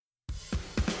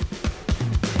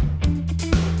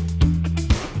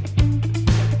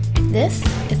This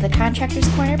is the Contractors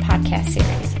Corner podcast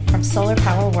series from Solar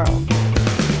Power World.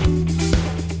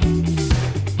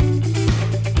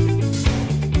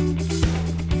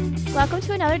 Welcome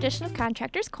to another edition of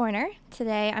Contractors Corner.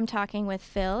 Today I'm talking with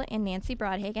Phil and Nancy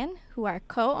Broadhagen, who are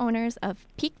co-owners of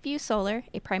Peakview Solar,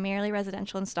 a primarily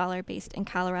residential installer based in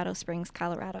Colorado Springs,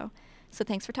 Colorado. So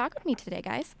thanks for talking with me today,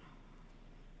 guys.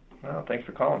 Well, thanks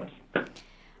for calling us.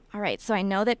 All right, so I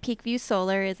know that Peakview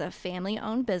Solar is a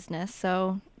family-owned business,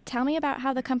 so tell me about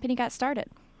how the company got started.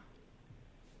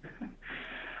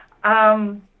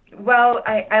 Well,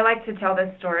 I like to tell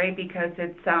this story because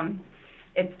it's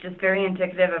just very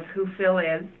indicative of who Phil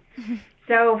is.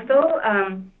 So Phil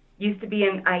used to be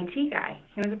an IT guy.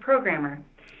 He was a programmer.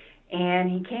 And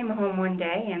he came home one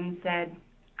day and said,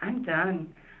 "I'm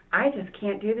done. I just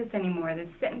can't do this anymore. This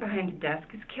sitting behind a desk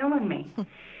is killing me."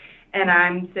 And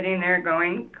I'm sitting there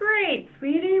going, "Great,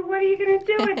 sweetie, what are you going to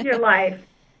do with your life?"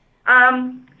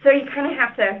 So you kind of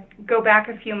have to go back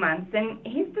a few months. And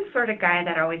he's the sort of guy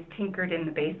that always tinkered in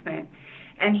the basement.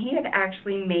 And he had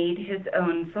actually made his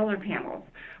own solar panels,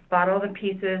 bought all the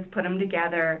pieces, put them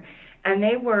together, and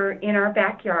they were in our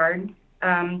backyard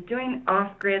doing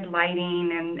off-grid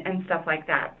lighting and stuff like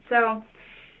that. So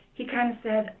he kind of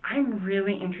said, "I'm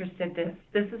really interested in this.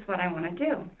 This is what I want to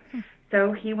do."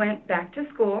 So he went back to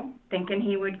school thinking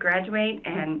he would graduate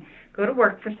and go to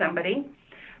work for somebody.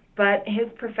 But his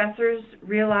professors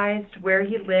realized where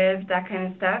he lived, that kind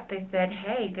of stuff. They said,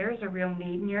 "Hey, there's a real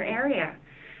need in your area."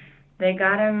 They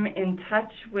got him in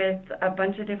touch with a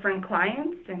bunch of different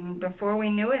clients, and before we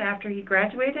knew it, after he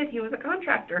graduated, he was a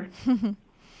contractor.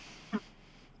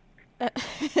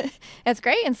 That's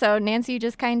great. And so Nancy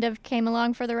just kind of came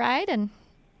along for the ride and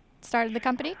started the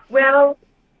company? Well,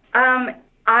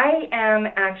 I am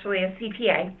actually a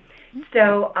CPA,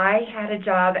 so I had a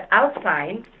job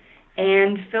outside,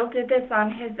 and Phil did this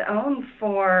on his own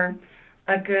for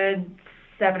a good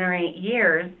 7 or 8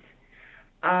 years.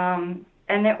 And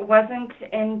it wasn't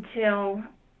until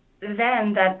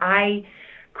then that I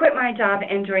quit my job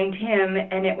and joined him,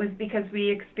 and it was because we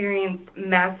experienced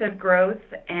massive growth,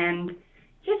 and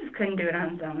he just couldn't do it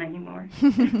on his own anymore.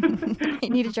 He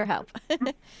needed your help.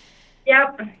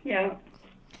 Yep.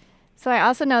 So I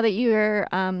also know that your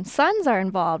sons are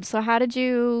involved. So how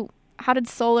did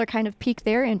solar kind of pique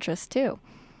their interest too?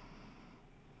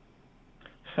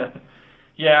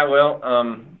 Yeah, well,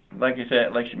 like you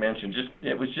said, like you mentioned,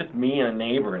 it was just me and a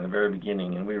neighbor in the very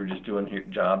beginning, and we were just doing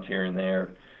jobs here and there.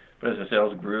 But as the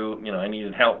sales grew, I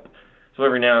needed help. So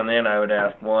every now and then I would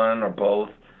ask one or both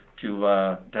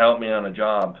to help me on a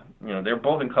job. They were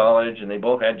both in college and they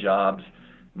both had jobs,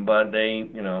 but they,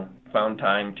 found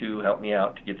time to help me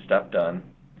out to get stuff done.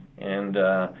 And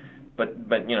but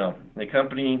the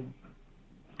company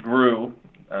grew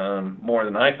more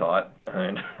than I thought.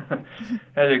 And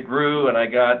as it grew and I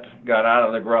got out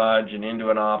of the garage and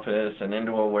into an office and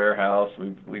into a warehouse,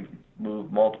 we've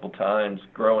moved multiple times,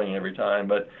 growing every time.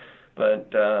 But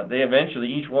they eventually,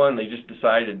 each one, they just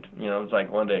decided, it was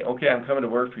like one day, "Okay, I'm coming to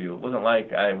work for you." It wasn't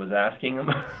like I was asking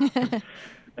them.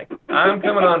 Like, "I'm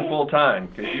coming on full time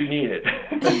because you need it."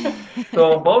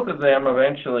 So both of them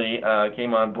eventually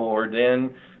came on board.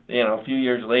 Then, a few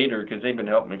years later, because they've been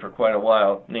helping me for quite a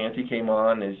while, Nancy came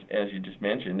on, as you just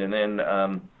mentioned, and then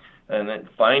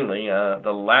finally,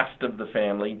 the last of the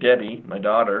family, Debbie, my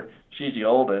daughter, she's the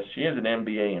oldest. She has an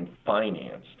MBA in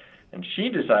finance, and she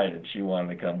decided she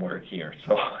wanted to come work here.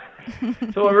 So,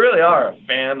 so we really are a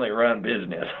family-run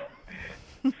business.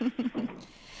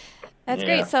 That's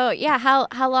great. So,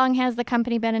 how long has the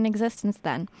company been in existence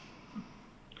then?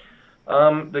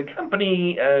 The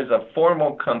company, as a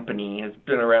formal company, has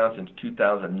been around since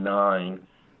 2009.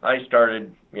 I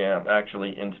started,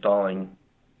 actually installing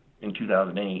in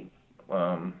 2008.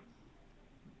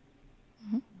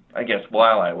 I guess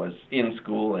while I was in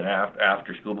school and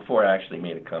after school, before I actually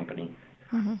made a company.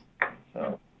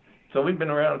 So we've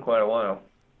been around quite a while.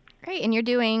 Great. And you're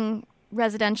doing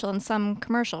residential and some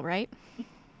commercial, right?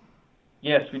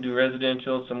 Yes, we do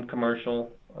residential, some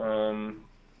commercial. And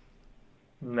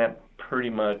that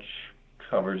pretty much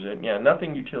covers it. Yeah,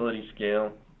 nothing utility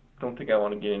scale. Don't think I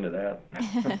want to get into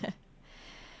that.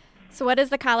 So what is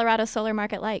the Colorado solar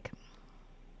market like?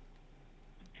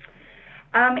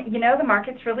 The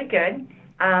market's really good.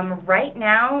 Right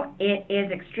now, it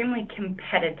is extremely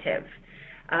competitive.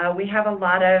 We have a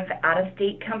lot of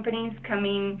out-of-state companies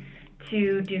coming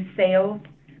to do sales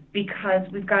because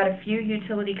we've got a few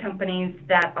utility companies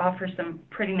that offer some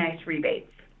pretty nice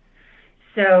rebates.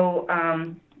 So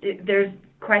there's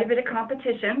quite a bit of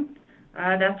competition,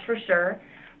 that's for sure,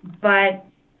 but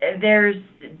there's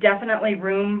definitely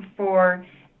room for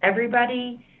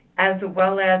everybody as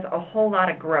well as a whole lot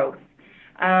of growth.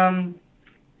 Um,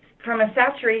 from a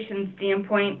saturation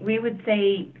standpoint, we would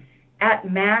say at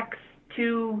max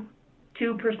 2%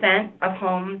 of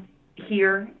homes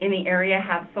here in the area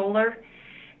have solar,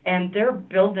 and they're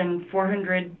building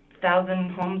 400,000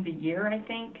 homes a year, I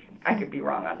think. I could be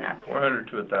wrong on that. 400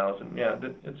 to 1,000. Yeah,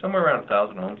 it's somewhere around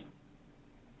 1,000 homes.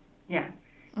 Yeah.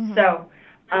 Mm-hmm.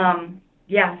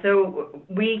 So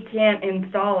we can't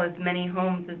install as many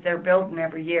homes as they're building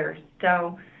every year.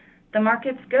 So the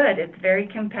market's good. It's very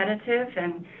competitive,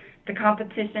 and the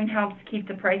competition helps keep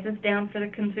the prices down for the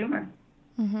consumer.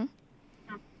 Mm-hmm.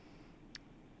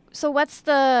 So what's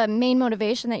the main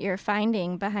motivation that you're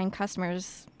finding behind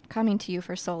customers coming to you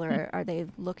for solar? Are they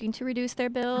looking to reduce their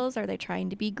bills? Are they trying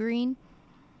to be green?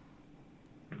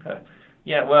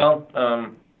 Yeah, well,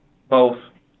 both,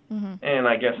 Mm-hmm. and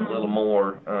I guess a little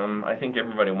more. I think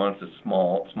everybody wants a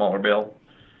smaller bill,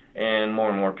 and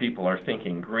more people are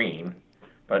thinking green.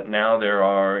 But now there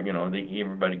are,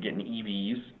 everybody getting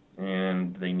EVs,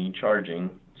 and they need charging.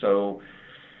 So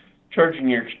charging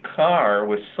your car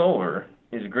with solar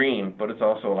is green, but it's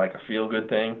also like a feel-good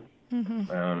thing.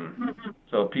 Mm-hmm.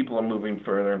 So people are moving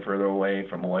further and further away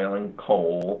from oil and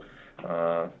coal.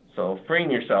 So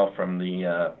freeing yourself from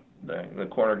the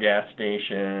corner gas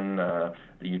station,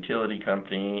 the utility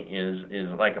company is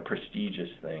like a prestigious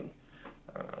thing,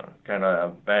 kind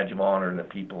of a badge of honor that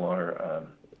people are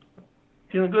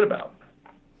feeling good about.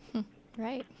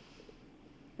 Right.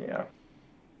 Yeah.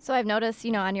 So I've noticed,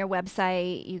 on your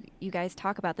website, you guys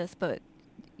talk about this, but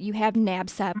you have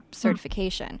NABCEP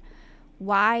certification.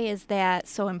 Why is that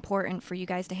so important for you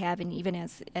guys to have, and even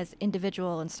as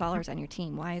individual installers on your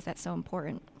team? Why is that so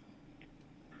important?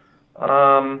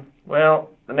 Well,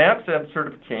 the NABCEP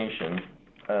certification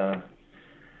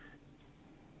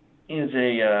is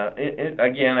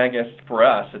again, I guess for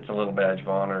us, it's a little badge of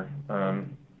honor,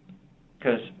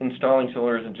 because installing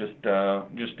solar isn't just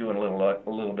doing a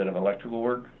little bit of electrical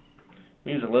work.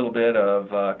 We use a little bit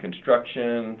of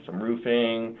construction, some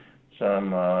roofing,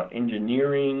 some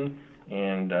engineering,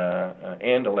 and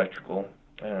electrical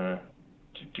to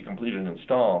complete an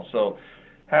install. So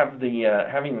having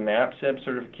the NABCEP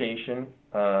certification,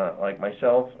 like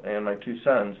myself and my two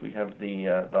sons, we have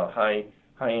the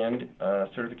high-end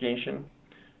certification.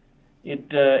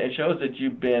 It shows that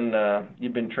you've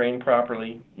been trained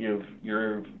properly. You've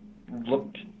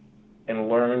looked and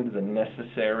learned the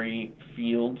necessary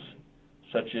fields,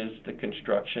 such as the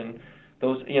construction.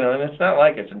 Those, and it's not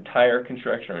like it's entire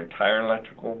construction or entire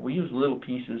electrical. We use little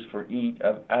pieces for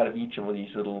out of each of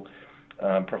these little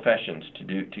professions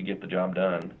to get the job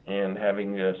done. And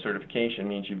having a certification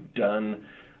means you've done,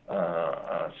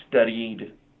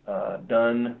 studied,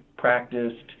 done,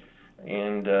 practiced,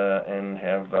 and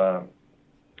have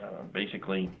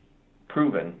basically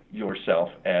proven yourself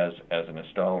as an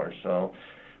installer. So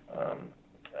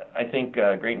I think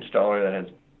a great installer that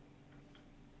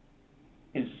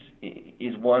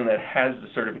is one that has the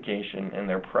certification and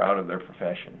they're proud of their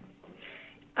profession.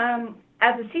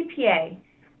 As a CPA,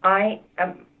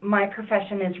 my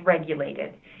profession is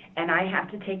regulated, and I have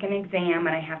to take an exam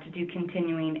and I have to do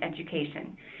continuing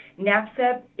education.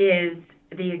 NABCEP is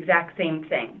the exact same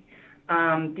thing.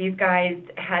 These guys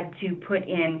had to put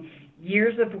in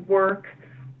years of work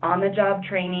on the job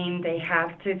training. They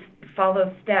have to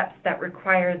follow steps that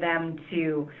require them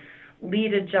to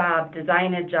lead a job,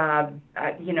 design a job,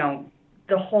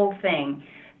 the whole thing.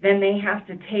 Then they have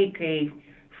to take a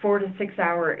 4 to 6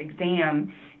 hour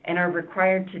exam and are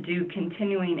required to do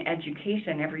continuing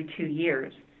education every 2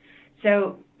 years.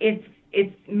 So it's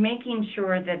making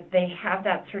sure that they have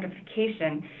that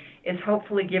certification is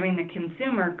hopefully giving the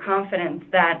consumer confidence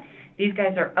that these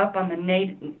guys are up on the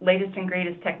latest and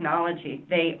greatest technology.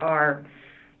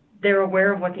 They're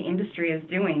aware of what the industry is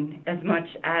doing as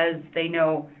much as they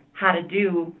know how to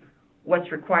do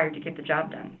what's required to get the job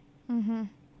done. Mm-hmm.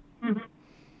 Mm-hmm.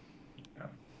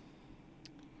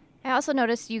 I also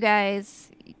noticed you guys,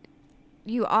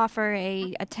 you offer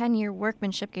a 10-year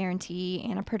workmanship guarantee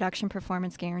and a production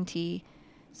performance guarantee.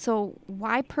 So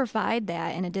why provide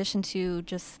that in addition to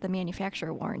just the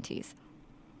manufacturer warranties?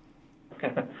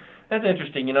 That's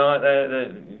interesting.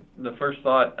 The first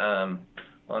thought on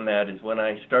that is when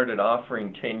I started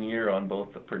offering 10-year on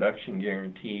both the production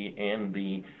guarantee and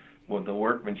the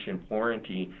workmanship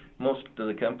warranty, most of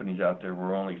the companies out there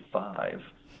were only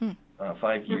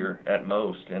 5-year at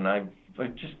most. And I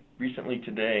just recently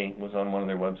today was on one of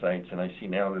their websites, and I see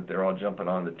now that they're all jumping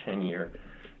on the 10-year.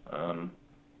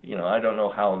 I don't know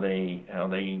how they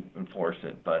enforce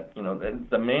it, but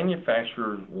the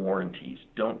manufacturer's warranties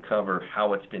don't cover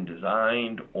how it's been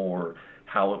designed or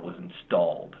how it was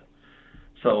installed.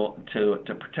 So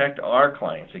to protect our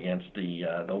clients against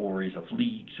the worries of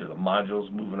leaks or the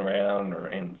modules moving around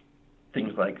and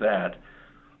things like that,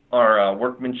 our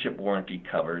workmanship warranty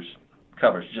covers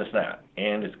just that,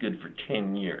 and it's good for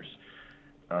 10 years.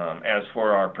 As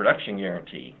for our production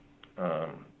guarantee,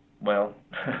 well,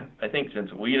 I think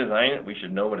since we design it, we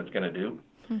should know what it's going to do.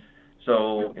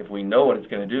 So if we know what it's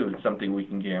going to do, it's something we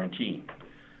can guarantee.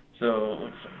 So,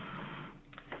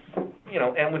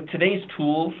 and with today's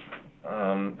tools,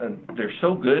 they're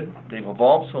so good. They've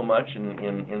evolved so much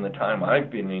in the time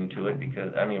I've been into it,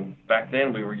 because, back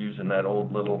then we were using that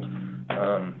old little,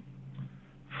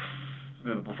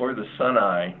 before the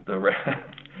Sun-Eye,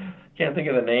 can't think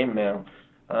of the name now,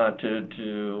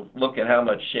 to look at how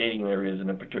much shading there is in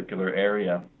a particular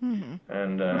area. Mm-hmm.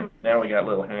 And now we got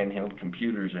little handheld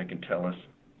computers that can tell us.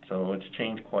 So it's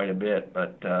changed quite a bit.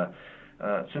 But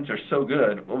since they're so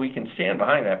good, well, we can stand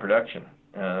behind that production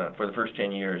for the first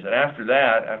 10 years. And after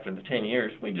that, after the 10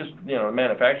 years, we just, the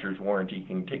manufacturer's warranty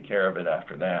can take care of it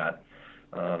after that.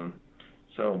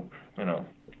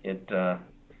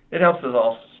 It helps us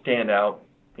all stand out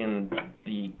in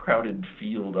the crowded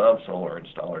field of solar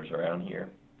installers around here.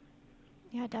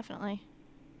 Yeah, definitely.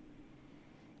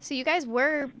 So you guys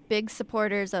were big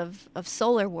supporters of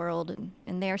Solar World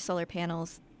and their solar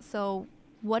panels. So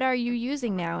what are you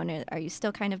using now? And are you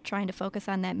still kind of trying to focus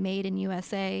on that made in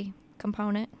USA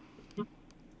component?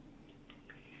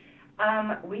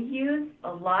 We use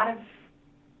a lot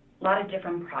of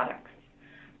different products.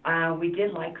 We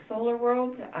did like Solar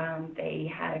World. They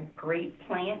had a great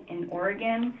plant in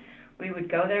Oregon. We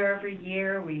would go there every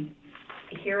year. We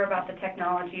hear about the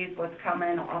technologies, what's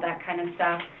coming, all that kind of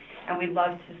stuff, and we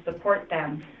love to support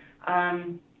them.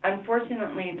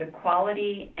 Unfortunately, the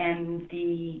quality and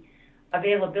the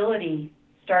availability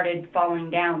started falling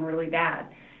down really bad.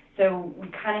 So we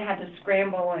kind of had to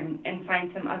scramble and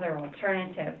find some other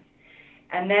alternatives.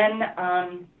 And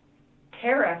then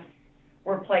tariffs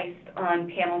were placed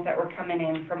on panels that were coming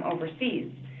in from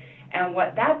overseas. And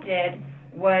what that did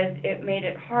was it made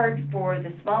it hard for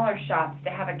the smaller shops to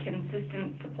have a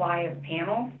consistent supply of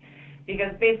panels,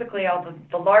 because basically all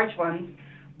the large ones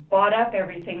bought up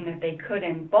everything that they could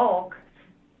in bulk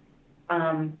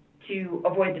to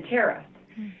avoid the tariffs.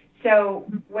 Mm-hmm. So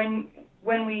when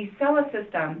we sell a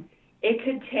system, it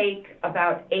could take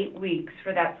about 8 weeks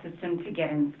for that system to get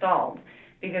installed,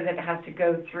 because it has to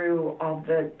go through all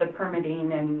the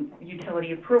permitting and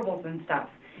utility approvals and stuff.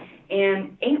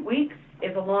 And 8 weeks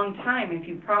is a long time if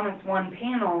you promise one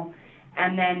panel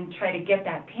and then try to get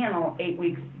that panel 8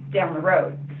 weeks down the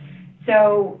road.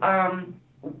 So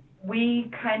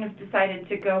we kind of decided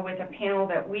to go with a panel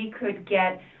that we could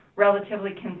get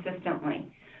relatively consistently.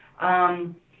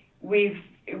 We've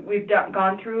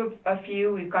gone through a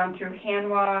few. We've gone through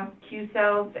Hanwha,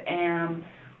 Qcells, and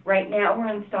right now we're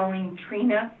installing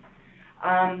Trina.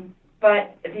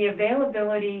 But the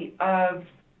availability of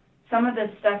some of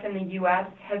the stuff in the U.S.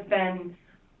 has been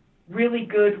really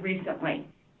good recently.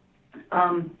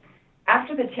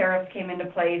 After the tariffs came into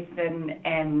place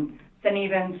and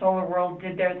Suniva and Solar World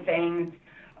did their things,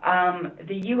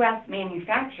 the U.S.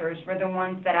 manufacturers were the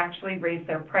ones that actually raised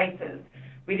their prices.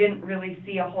 We didn't really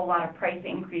see a whole lot of price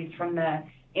increase from the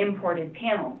imported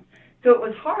panels. So it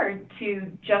was hard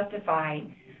to justify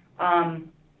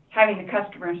having the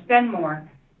customer spend more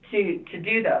to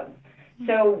do those.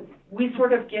 So we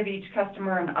sort of give each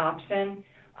customer an option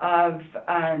of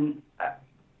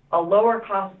a lower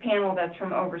cost panel that's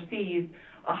from overseas,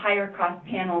 a higher cost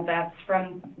panel that's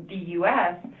from the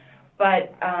U.S.,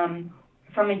 but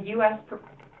from a U.S.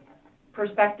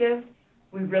 perspective,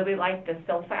 we really like the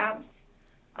Silfabs.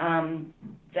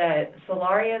 The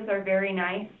Solarias are very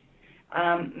nice.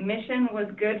 Mission was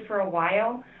good for a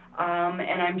while,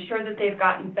 and I'm sure that they've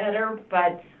gotten better,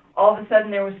 but all of a sudden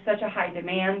there was such a high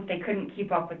demand, they couldn't keep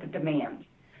up with the demand.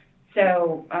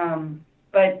 So,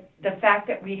 but the fact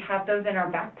that we have those in our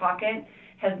back pocket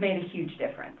has made a huge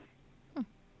difference.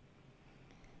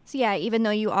 So yeah, even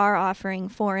though you are offering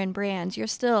foreign brands, you're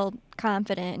still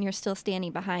confident and you're still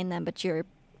standing behind them, but you're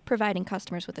providing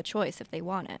customers with a choice if they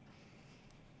want it.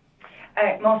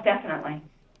 Most definitely.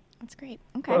 That's great.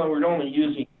 Okay. Well, we're only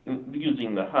using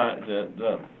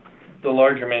the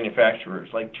larger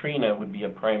manufacturers. Like Trina would be a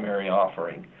primary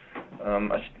offering,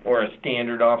 or a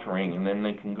standard offering, and then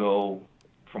they can go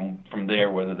from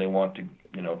there whether they want to.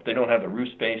 If they don't have the roof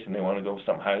space and they want to go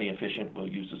something highly efficient, we'll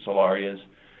use the Solarias.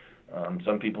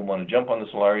 Some people want to jump on the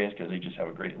Solarias because they just have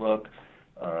a great look.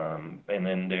 And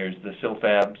then there's the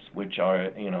Silfabs, which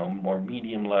are more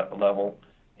medium level,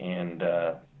 and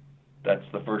that's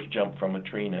the first jump from a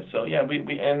Trina. So yeah, we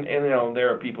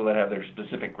there are people that have their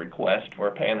specific request for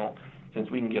a panel, since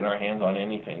we can get our hands on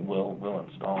anything, we'll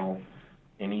install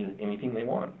anything they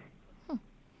want.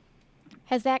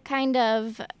 Has that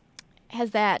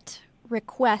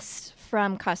request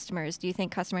from customers, do you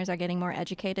think customers are getting more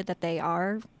educated that they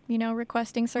are,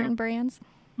 requesting certain brands?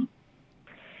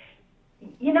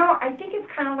 I think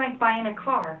it's kind of like buying a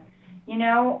car.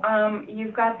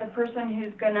 You've got the person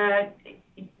who's going to,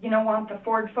 want the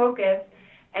Ford Focus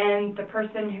and the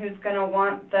person who's going to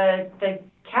want the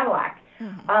Cadillac.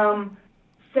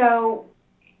 So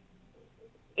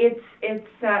it's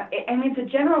a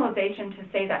generalization to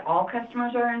say that all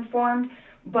customers are informed,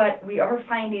 but we are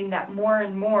finding that more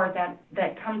and more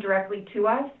that come directly to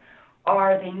us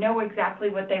they know exactly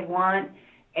what they want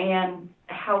and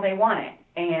how they want it.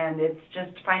 And it's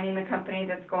just finding the company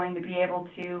that's going to be able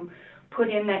to put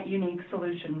in that unique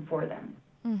solution for them.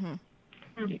 Mm-hmm.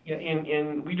 Yeah,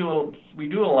 and we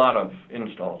do a lot of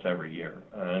installs every year,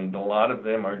 and a lot of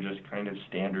them are just kind of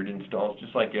standard installs,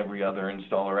 just like every other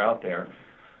installer out there.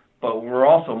 But we're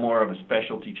also more of a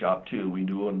specialty shop too. We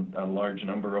do a large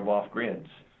number of off-grids,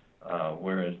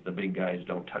 whereas the big guys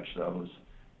don't touch those.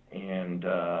 And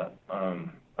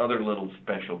other little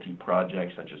specialty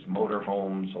projects such as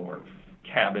motorhomes or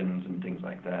cabins and things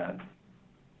like that.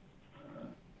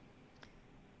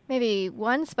 Maybe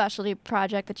one specialty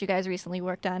project that you guys recently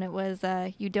worked on, it was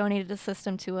you donated a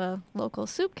system to a local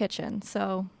soup kitchen.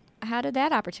 So how did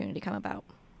that opportunity come about?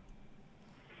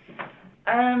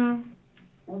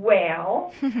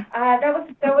 Well, that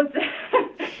was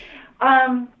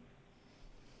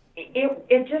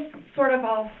it just sort of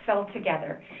all fell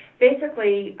together.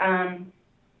 Basically,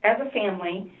 as a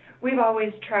family, we've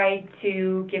always tried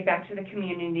to give back to the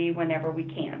community whenever we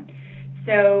can.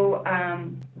 So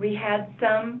we had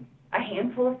a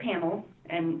handful of panels,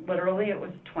 and literally it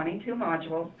was 22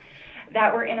 modules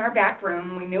that were in our back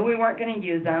room. We knew we weren't going to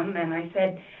use them, and I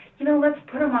said, let's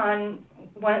put them on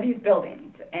one of these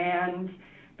buildings. And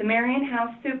the Marion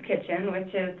House Soup Kitchen,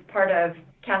 which is part of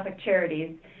Catholic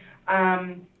Charities,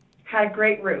 had a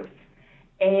great roof.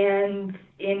 And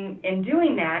in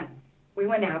doing that, we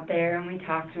went out there and we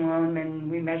talked to them and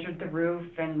we measured the roof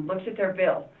and looked at their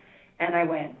bill. And I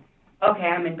went, okay,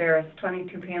 I'm embarrassed.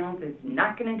 22 panels is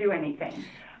not going to do anything.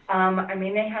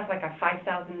 They have like a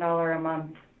 $5,000 a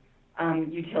month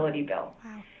utility bill.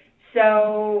 Wow.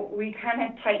 So we kind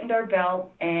of tightened our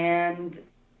belt and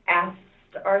asked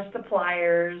our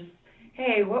suppliers,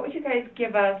 hey, what would you guys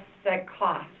give us at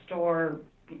cost, or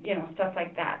stuff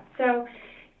like that. So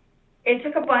it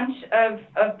took a bunch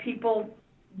of people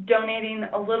donating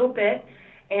a little bit,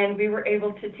 and we were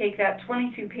able to take that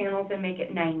 22 panels and make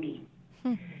it 90.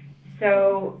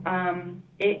 So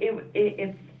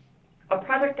it's a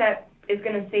project that is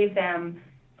going to save them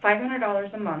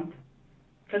 $500 a month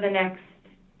for the next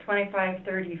 25,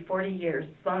 30, 40 years,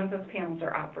 as long as those panels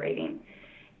are operating.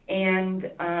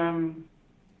 And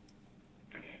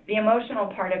the emotional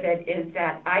part of it is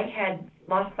that I had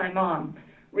lost my mom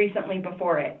recently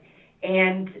before it,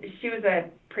 and she was a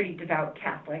pretty devout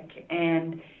Catholic,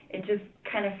 and it just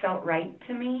kind of felt right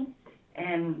to me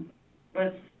and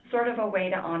was sort of a way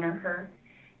to honor her.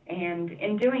 And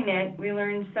in doing it, we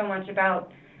learned so much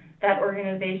about that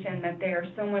organization, that they are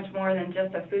so much more than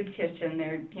just a food kitchen.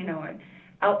 They're, an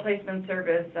outplacement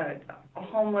service, a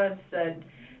homeless,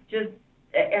 just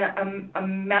a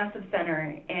massive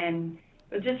center. And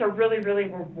it was just a really, really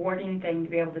rewarding thing to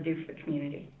be able to do for the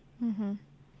community. Mm-hmm.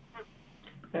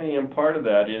 And part of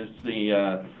that is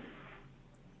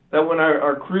that when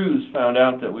our crews found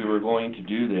out that we were going to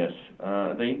do this,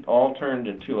 they all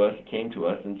came to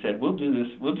us and said, we'll do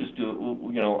this, we'll just do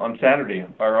it, on Saturday,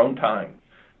 our own time.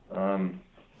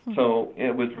 So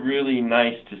it was really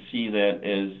nice to see that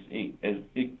as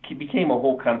it became a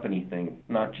whole company thing,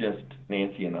 not just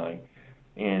Nancy and I.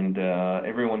 And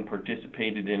everyone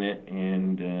participated in it,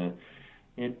 and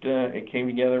it came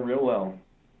together real well.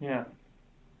 Yeah.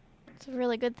 It's a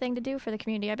really good thing to do for the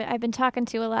community. I've been talking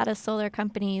to a lot of solar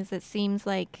companies. It seems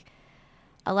like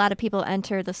a lot of people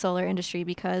enter the solar industry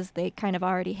because they kind of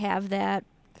already have that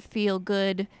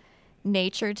feel-good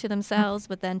nature to themselves,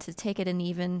 but then to take it an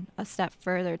even a step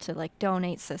further to like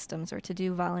donate systems or to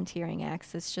do volunteering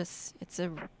acts, it's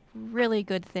a really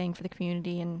good thing for the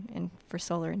community and for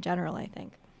solar in general, I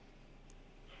think.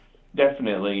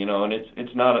 Definitely, and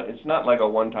it's not like a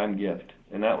one-time gift,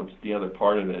 and that was the other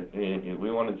part of it.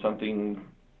 We wanted something,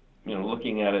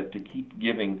 looking at it to keep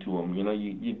giving to them.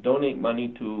 You donate money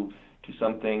to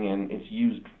something and it's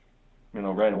used,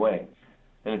 right away,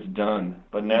 and it's done.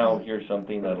 But now here's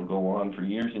something that'll go on for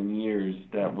years and years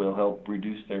that will help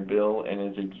reduce their bill, and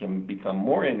as it can become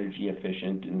more energy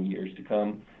efficient in the years to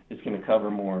come, it's going to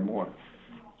cover more and more.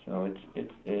 So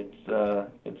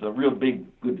it's a real big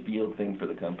good field thing for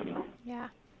the company. Yeah,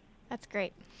 that's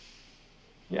great.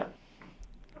 Yeah.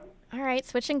 All right,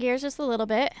 switching gears just a little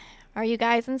bit. Are you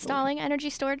guys installing energy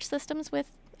storage systems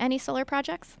with any solar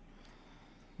projects?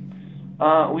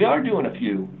 We are doing a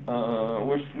few.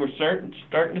 We're starting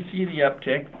to see the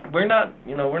uptick. We're not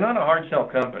a hard sell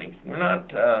company. We're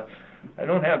not. I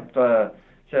don't have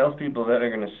salespeople that are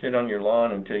going to sit on your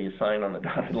lawn until you sign on the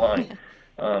dotted line.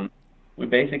 We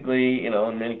basically, in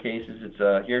many cases,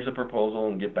 it's here's a proposal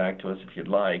and get back to us if you'd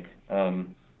like.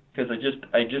 Because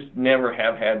I just never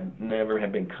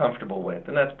have been comfortable with,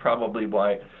 and that's probably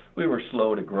why we were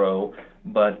slow to grow.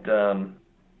 But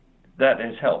that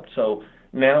has helped. So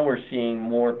now we're seeing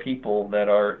more people that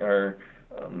are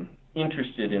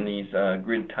interested in these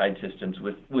grid-tied systems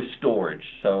with storage.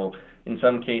 So in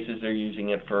some cases, they're using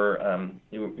it for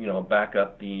back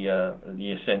up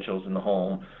the essentials in the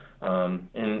home,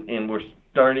 and we're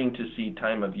starting to see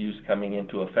time of use coming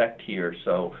into effect here.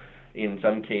 So in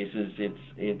some cases,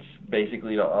 it's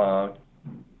basically to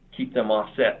keep them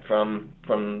offset from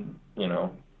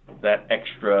that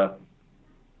extra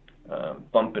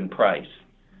bump in price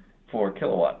for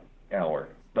kilowatt hour.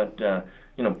 But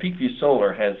Peakview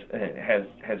Solar has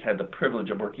had the privilege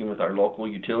of working with our local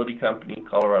utility company,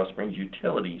 Colorado Springs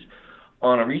Utilities,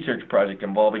 on a research project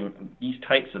involving these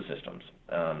types of systems,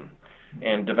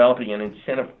 and developing an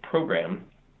incentive program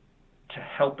to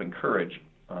help encourage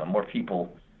more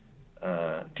people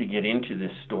to get into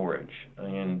this storage.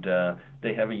 And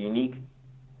they have a unique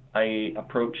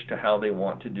approach to how they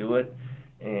want to do it,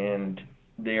 and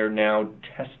they are now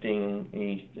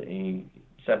testing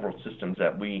several systems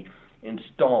that we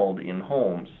installed in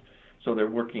homes. So they're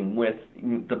working with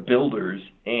the builders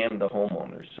and the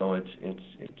homeowners. So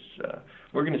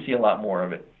we're going to see a lot more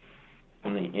of it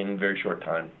in a very short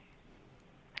time.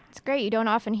 It's great. You don't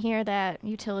often hear that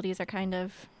utilities are kind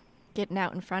of getting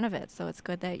out in front of it. So it's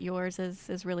good that yours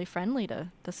is really friendly to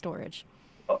the storage.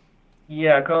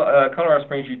 Yeah, Colorado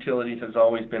Springs Utilities has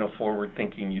always been a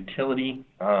forward-thinking utility,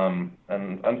 and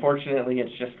unfortunately,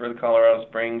 it's just for the Colorado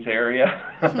Springs area.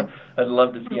 I'd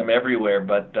love to see them everywhere,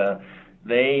 but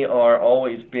they are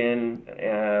always been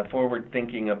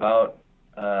forward-thinking about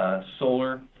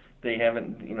solar. They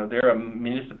haven't, they're a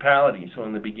municipality, so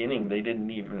in the beginning,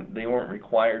 they weren't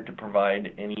required to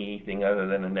provide anything other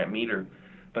than a net meter,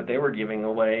 but they were giving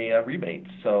away rebates.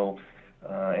 So,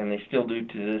 and they still do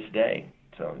to this day.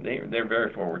 So they're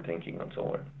very forward-thinking on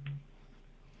solar. All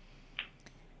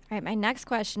right, my next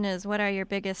question is, what are your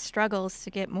biggest struggles to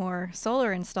get more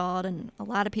solar installed? And a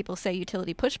lot of people say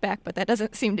utility pushback, but that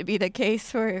doesn't seem to be the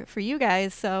case for you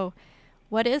guys. So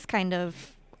what is kind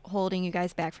of holding you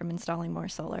guys back from installing more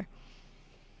solar?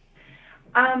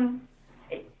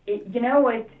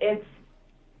 It's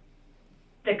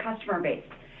the customer base.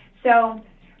 So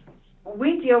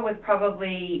we deal with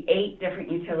probably 8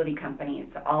 different utility companies.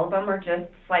 All of them are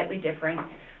just slightly different.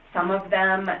 Some of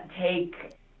them take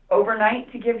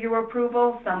overnight to give you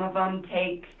approval. Some of them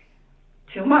take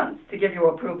 2 months to give you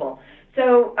approval.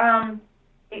 So are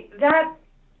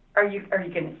you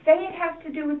going to say it has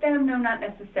to do with them? No, not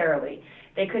necessarily.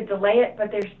 They could delay it,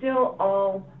 but they're still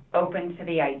all open to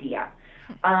the idea.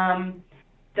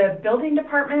 The building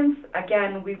departments,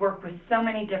 again, we work with so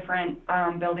many different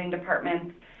building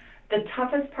departments. The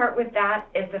toughest part with that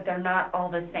is that they're not all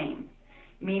the same,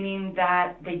 meaning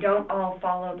that they don't all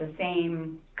follow the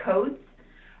same codes.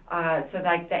 So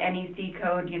like the NEC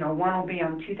code, one will be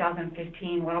on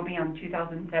 2015, one will be on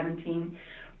 2017.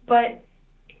 But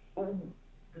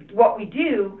what we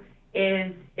do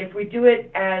is, if we do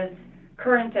it as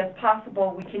current as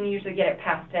possible, we can usually get it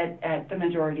passed at the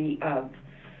majority of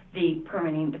the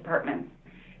permitting departments.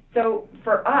 So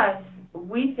for us,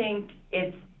 we think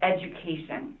it's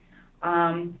education.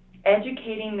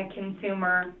 Educating the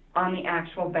consumer on the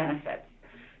actual benefits,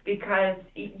 because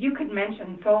you could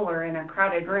mention solar in a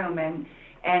crowded room and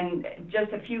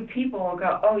just a few people will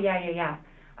go, oh yeah,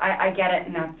 I get it,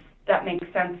 and that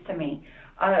makes sense to me.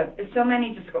 So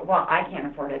many just go, well, I can't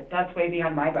afford it, that's way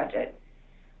beyond my budget.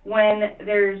 When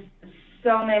there's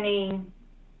so many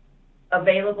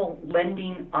available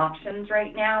lending options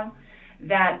right now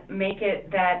that make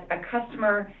it that a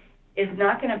customer is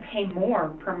not going to pay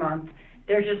more per month.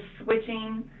 They're just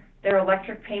switching their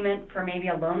electric payment for maybe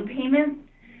a loan payment,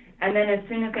 and then as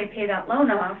soon as they pay that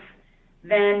loan off,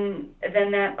 then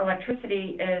that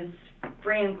electricity is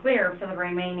free and clear for the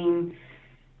remaining,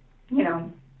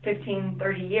 15,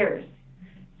 30 years.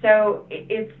 So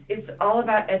it's all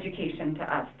about education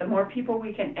to us. The more people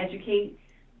we can educate,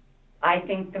 I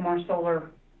think the more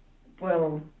solar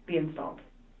will be installed.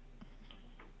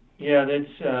 Yeah,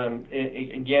 that's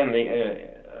again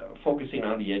focusing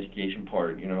on the education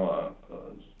part.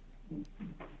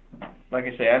 Like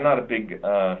I say, I'm not a big,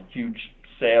 huge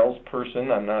sales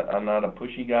person. I'm not a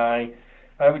pushy guy.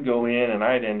 I would go in and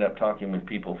I'd end up talking with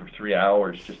people for 3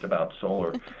 hours just about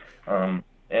solar, and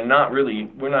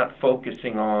we're not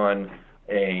focusing on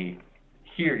this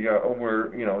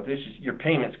is your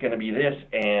payment's going to be this,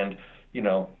 and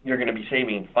you're going to be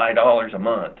saving $5 a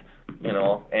month,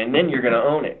 and then you're going to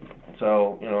own it.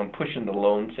 So I'm pushing the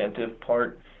low incentive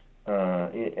part.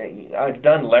 I've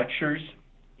done lectures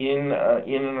in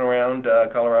and around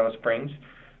Colorado Springs,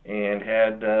 and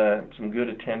had some good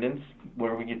attendance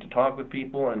where we get to talk with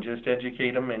people and just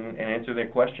educate them and answer their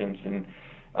questions, and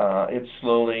it's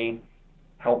slowly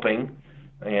helping.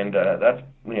 And that's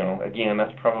again,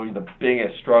 that's probably the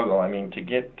biggest struggle. I mean, to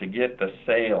get the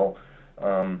sale,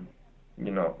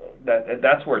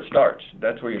 that's where it starts.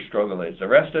 That's where your struggle is. The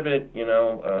rest of it,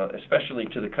 especially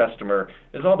to the customer,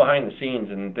 is all behind the scenes,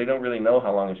 and they don't really know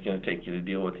how long it's going to take you to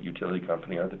deal with the utility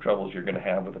company or the troubles you're going to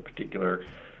have with a particular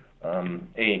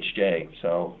AHJ.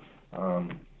 So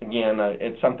again,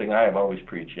 it's something I have always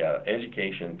preached. Yeah,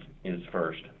 education is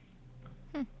first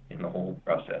in the whole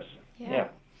process. Yeah.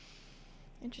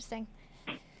 Interesting.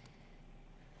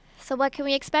 So what can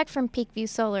we expect from Peakview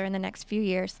Solar in the next few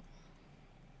years?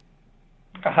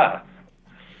 Haha.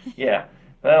 Yeah.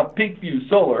 Well, Peakview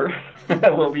Solar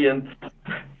will be in,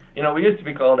 we used to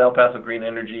be called El Paso Green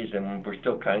Energies, and we're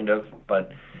still kind of,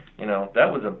 but,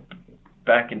 that was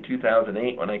back in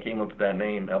 2008 when I came up with that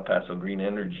name, El Paso Green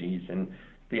Energies, and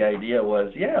the idea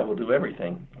was, we'll do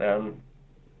everything.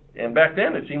 And back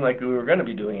then it seemed like we were going to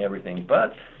be doing everything,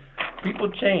 but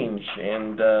people change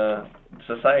and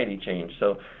society changed.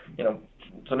 So,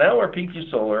 so now we're Peakview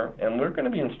Solar, and we're going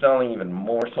to be installing even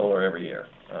more solar every year.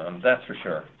 That's for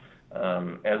sure.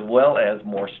 As well as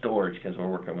more storage, because we're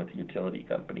working with a utility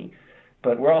company.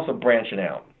 But we're also branching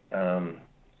out.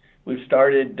 We've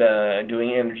started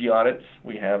doing energy audits.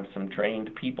 We have some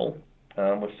trained people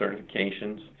with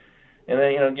certifications. And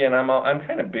then, again, I'm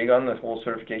kind of big on this whole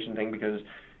certification thing, because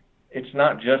it's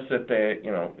not just that they,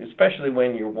 especially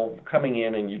when you're coming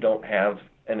in and you don't have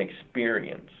an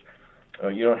experience,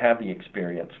 or you don't have the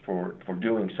experience for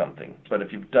doing something. But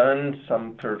if you've done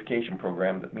some certification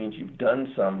program, that means you've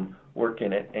done some work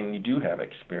in it and you do have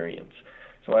experience.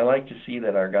 So I like to see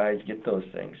that our guys get those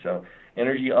things. So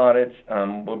energy audits,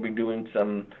 we'll be doing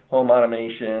some home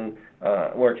automation.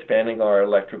 We're expanding our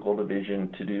electrical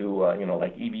division to do,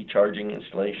 like EV charging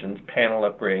installations, panel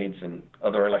upgrades, and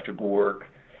other electrical work.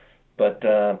 But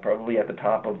probably at the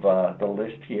top of the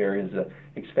list here is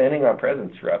expanding our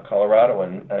presence throughout Colorado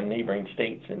and neighboring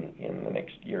states in the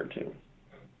next year or two.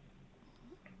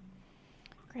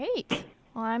 Great.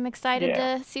 Well, I'm excited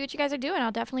to see what you guys are doing.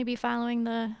 I'll definitely be following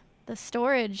the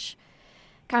storage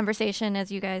conversation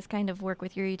as you guys kind of work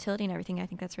with your utility and everything. I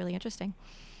think that's really interesting.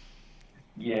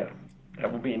 Yeah, that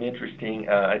will be an interesting.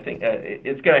 I think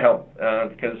it's going to help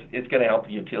because it's going to help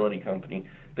the utility company.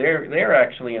 They're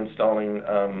actually installing,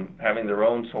 having their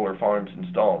own solar farms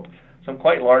installed, some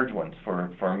quite large ones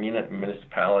for a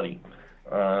municipality.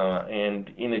 And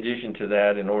in addition to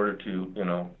that, in order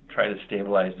to try to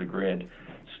stabilize the grid,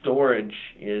 storage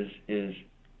is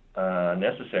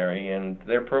necessary, and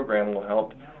their program will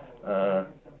help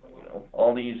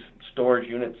all these storage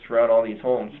units throughout all these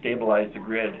homes stabilize the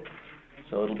grid.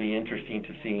 So it'll be interesting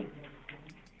to see.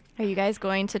 Are you guys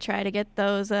going to try to get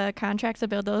those contracts to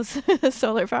build those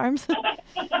solar farms?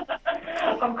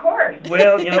 Of course.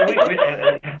 Well, we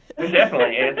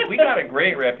definitely. We got a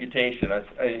great reputation.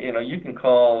 You can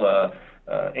call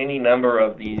any number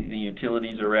of the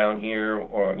utilities around here,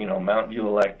 or Mountain View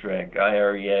Electric,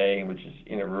 IREA, which is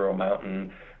Rural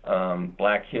Mountain,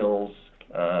 Black Hills,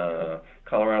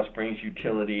 Colorado Springs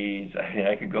Utilities.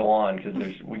 I could go on because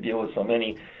we deal with so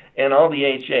many. And all the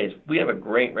AHJs, we have a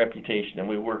great reputation, and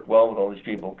we work well with all these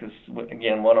people because,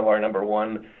 again, one of our number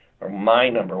one, or my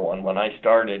number one when I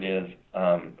started, is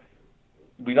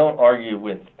we don't argue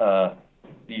with the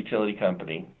utility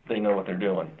company. They know what they're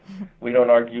doing. We don't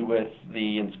argue with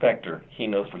the inspector. He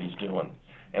knows what he's doing.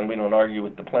 And we don't argue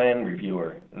with the plan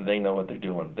reviewer. They know what they're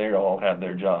doing. They all have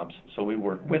their jobs. So we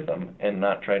work with them and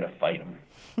not try to fight them.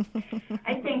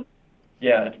 I think.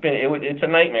 Yeah, it's a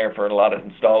nightmare for a lot of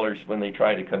installers when they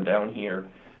try to come down here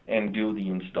and do the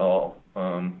install,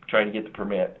 try to get the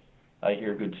permit. I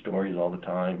hear good stories all the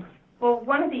time. Well,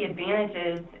 one of the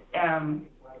advantages,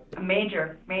 a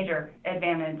major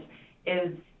advantage,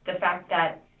 is the fact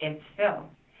that it's Phil.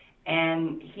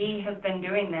 And he has been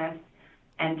doing this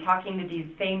and talking to these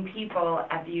same people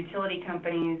at the utility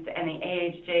companies and the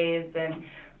AHJs and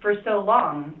for so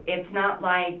long. It's not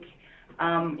like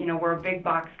we're a big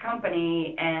box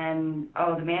company, and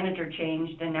the manager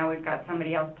changed, and now we've got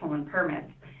somebody else pulling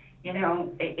permits.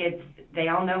 They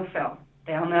all know Phil.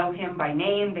 They all know him by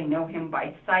name. They know him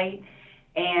by sight,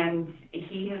 and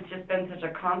he has just been such a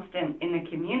constant in the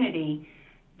community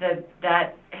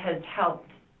that has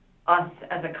helped us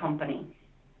as a company.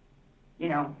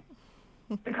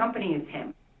 The company is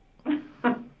him.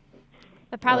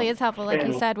 That probably is helpful, like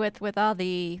you said, with all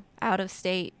the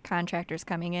out-of-state contractors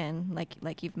coming in,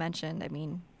 like you've mentioned. I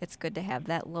mean, it's good to have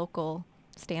that local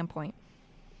standpoint.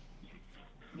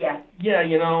 Yes. Yeah,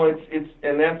 it's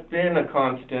and that's been a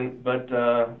constant. But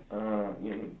 5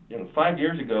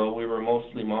 years ago, we were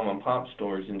mostly mom and pop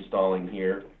stores installing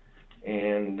here,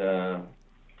 and the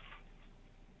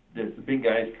big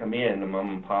guys come in, the mom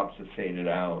and pops have faded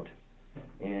out.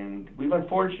 And we've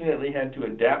unfortunately had to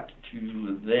adapt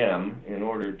to them in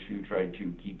order to try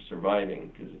to keep surviving.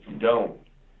 Because if you don't,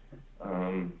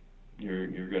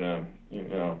 you're gonna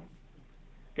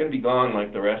be gone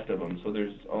like the rest of them. So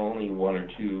there's only one or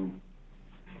two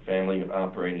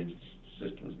family-operated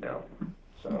systems now.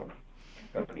 So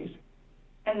companies.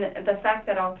 And the fact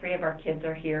that all three of our kids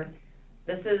are here,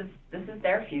 this is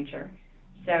their future.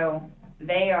 So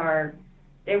they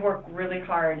work really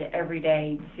hard every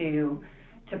day to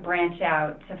branch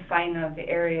out, to find those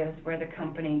areas where the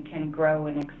company can grow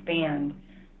and expand,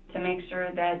 to make sure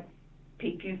that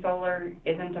Peakview Solar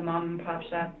isn't a mom and pop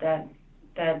shop that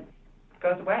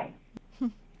goes away.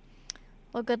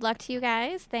 Well, good luck to you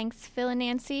guys. Thanks, Phil and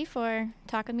Nancy, for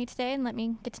talking to me today and let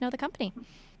me get to know the company.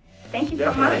 Thank you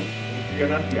so much. You're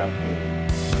not the opportunity.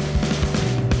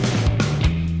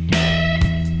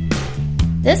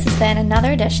 This has been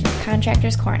another edition of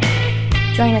Contractors Corner.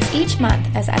 Join us each month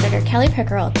as editor Kelly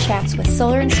Pickerel chats with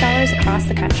solar installers across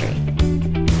the country.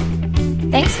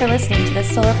 Thanks for listening to the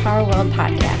Solar Power World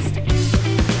podcast.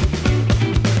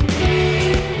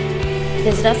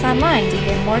 Visit us online to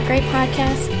hear more great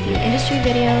podcasts, view industry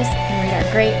videos, and read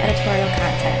our great editorial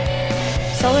content.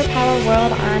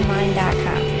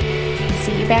 SolarPowerWorldOnline.com.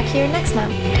 See you back here next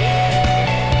month.